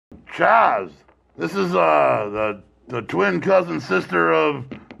Chaz. This is the twin cousin sister of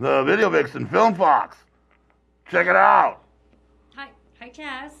the Video Vixen, Film Fox. Check it out. Hi,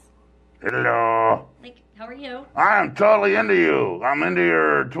 Chaz. Hello. Like, how are you? I am totally into you. I'm into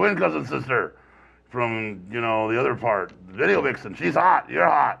your twin cousin sister from, the other part. Video Vixen. She's hot. You're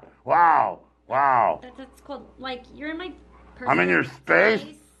hot. Wow. That's cool. Like, you're in my I'm in your space?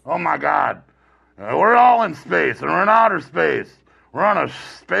 Oh, my God. We're all in space, and we're in outer space. We're on a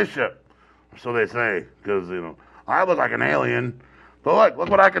spaceship, so they say, because, I look like an alien. But look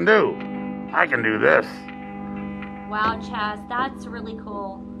what I can do. I can do this. Wow, Chaz, that's really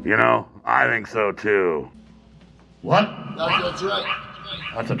cool. I think so, too. What? That's a trick.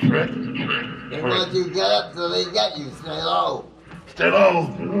 That's a trick? They want you to get up so they get you. Stay low. Stay low.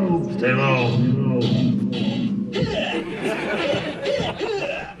 Stay low.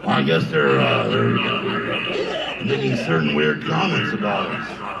 Well, I guess they're making certain weird comments about us.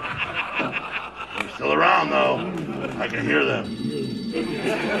 They're still around, though. I can hear them.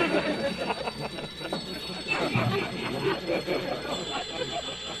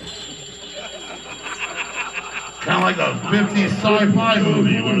 Kind of like a 50s sci-fi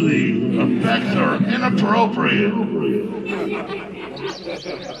movie where the effects are inappropriate.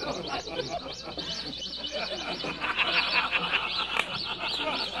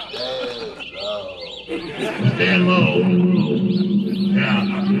 Stand low. Yeah.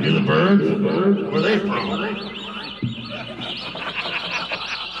 Hear the birds? Where are they from?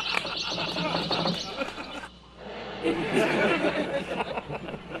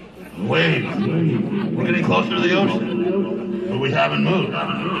 Waves. We're getting closer to the ocean, but we haven't moved.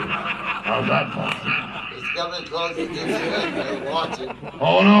 How's that possible? It's coming closer to the end. They're watching.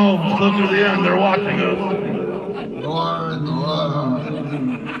 Oh no, it's closer to the end. They're watching us. More and more.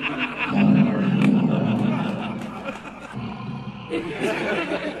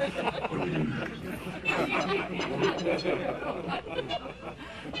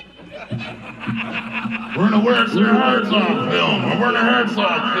 We're in a Werner Herzog film. We're in a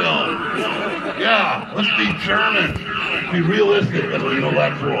Herzog film. Yeah, let's be German. Let's be realistic. Let's be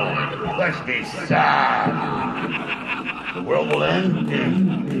intellectual. Let's be sad. The world will end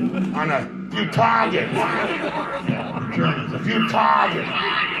on a few targets. Yeah, Germans, a few targets.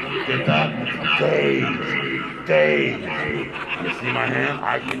 Get that? Days. You see my hand?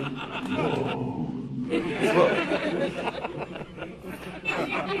 I can. Whoa. Look.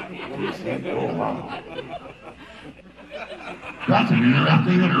 Oh, wow. That's an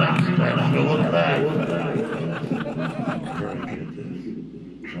interesting effect. Look at that. Very good.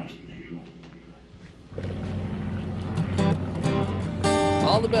 Trust me.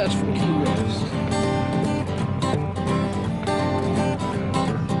 All the best from Key West.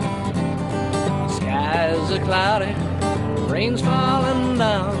 Skies are cloudy, rain's falling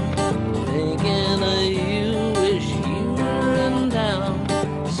down. Thinking of you, wish you were in town.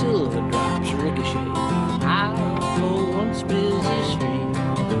 Silver drops ricochet out of a once busy street.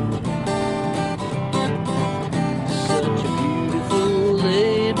 Such a beautiful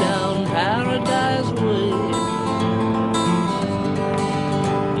lay down paradise way.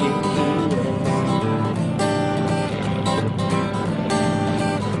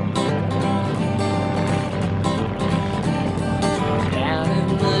 Down in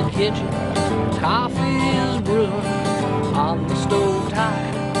the kitchen, coffee is brewing on the stove top.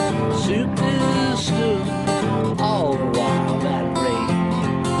 Soup is stewing, all the while that rain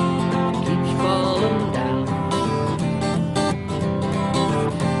keeps falling down.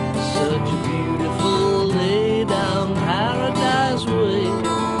 Such a beautiful lay down paradise way.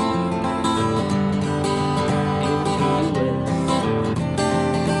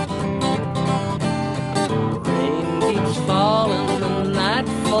 Rain keeps falling, the night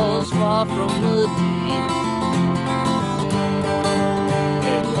falls far from the deep.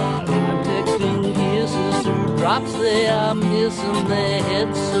 Drops they are missing, their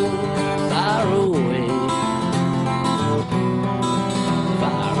heads so far away.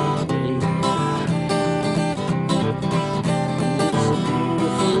 Far away. It's a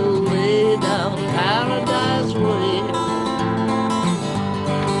beautiful lay down paradise way.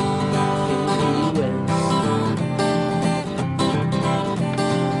 In Key West.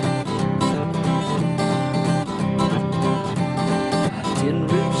 Tin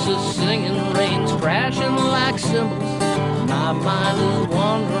roofs are singing, rain's crashing like cymbals. My mind is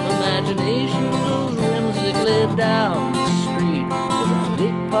wandering, imagination goes whimsically down the street with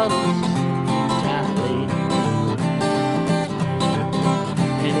big puddles tightly.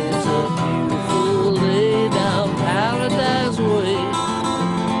 And it's a beautiful lay down paradise way.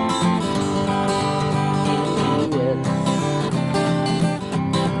 In Key West.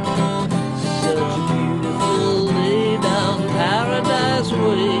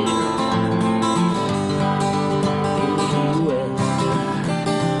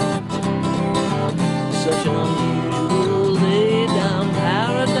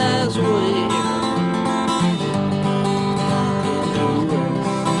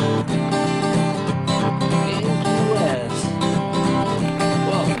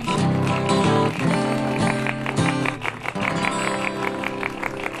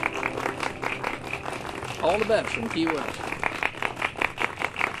 All the best from Key West.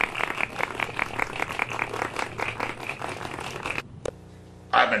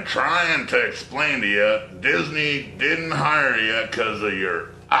 I've been trying to explain to you, Disney didn't hire you because of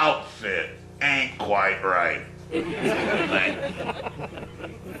your outfit ain't quite right.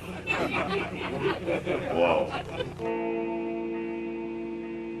 Whoa.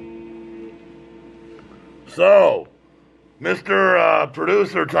 So, Mr.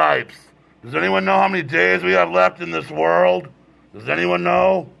 Producer Types, does anyone know how many days we have left in this world? Does anyone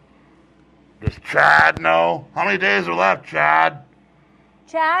know? Does Chad know? How many days are left, Chad?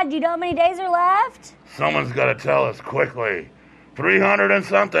 Chad, do you know how many days are left? Someone's got to tell us quickly. 300 and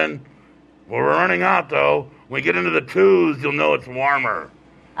something. Well, we're running out, though. When we get into the twos, you'll know it's warmer.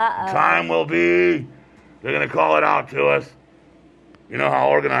 Uh-oh. Time will be... They're going to call it out to us. You know how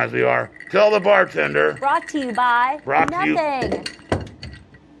organized we are. Tell the bartender. Brought to you by nothing.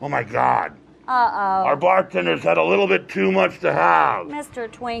 Oh, my God. Uh-oh. Our bartenders had a little bit too much to have. Mr.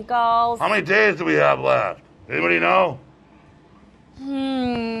 Twinkles. How many days do we have left? Anybody know?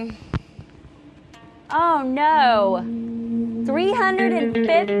 Oh, no.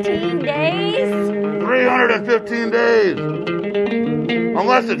 315 days? 315 days.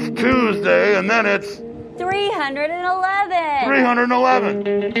 Unless it's Tuesday, and then it's... 311. 311.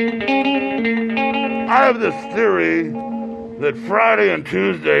 I have this theory that Friday and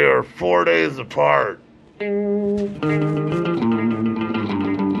Tuesday are 4 days apart.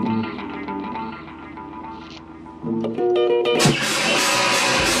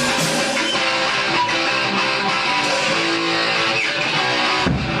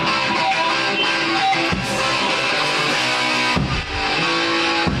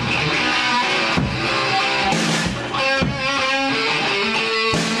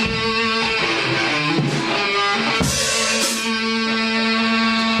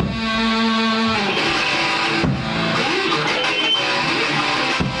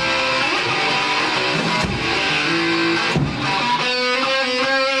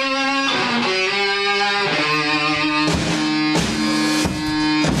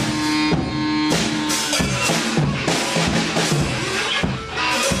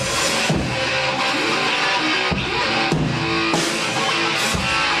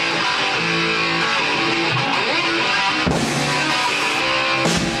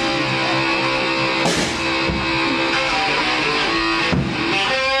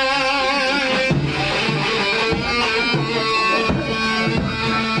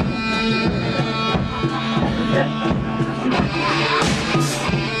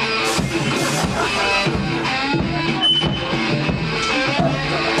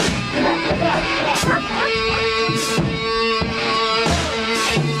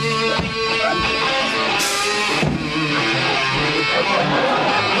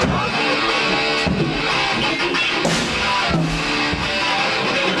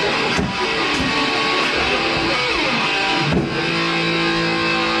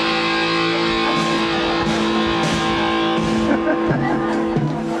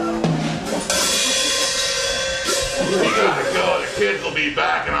 Kids will be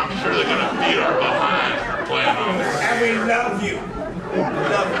back, and I'm sure they're going to beat our behinds for playing on this. And we love you.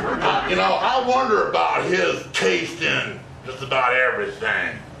 You know, I wonder about his taste in just about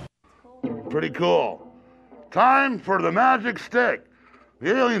everything. Pretty cool. Time for the magic stick.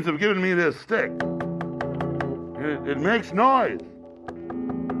 The aliens have given me this stick. It makes noise. I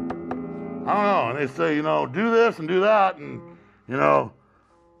don't know. And they say, you know, do this and do that, and you know,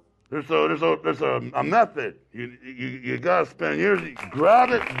 there's a method. You gotta spend years. You grab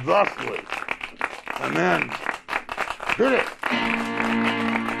it thusly, and then hit it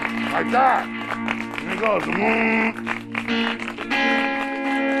like that. And it goes. I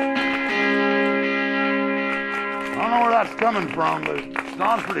don't know where that's coming from, but it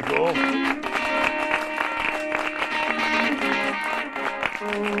sounds pretty cool.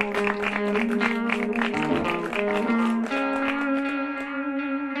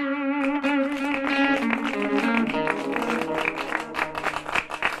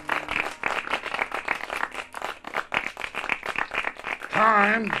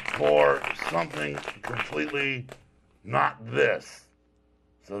 Time for something completely not this.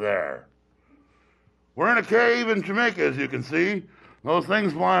 So there. We're in a cave in Jamaica, as you can see. Those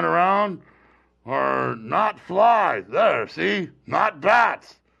things flying around are not flies. There, see? Not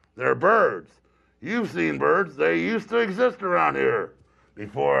bats. They're birds. You've seen birds. They used to exist around here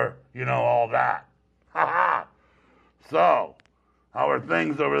before, you know, all that. Ha ha. So, how are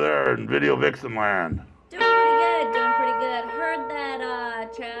things over there in Video Vixen land? Doing pretty good. Heard that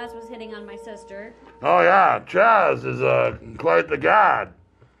Chaz was hitting on my sister. Oh, yeah. Chaz is quite the god.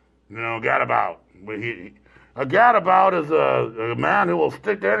 Gadabout. A gadabout is a man who will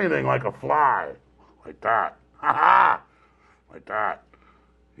stick to anything like a fly. Like that. Ha ha! Like that.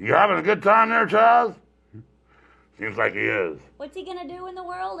 You having a good time there, Chaz? Seems like he is. What's he gonna do when the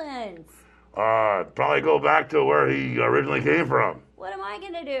world ends? Probably go back to where he originally came from. What am I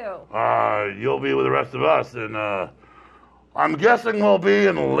gonna do? You'll be with the rest of us, and I'm guessing we'll be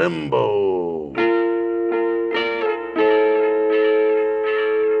in limbo.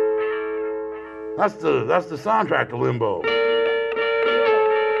 That's the soundtrack to Limbo. Okay.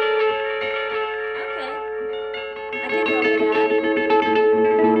 I can go with that.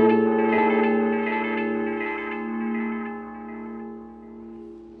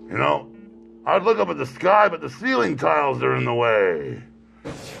 I'd look up at the sky, but the ceiling tiles are in the way.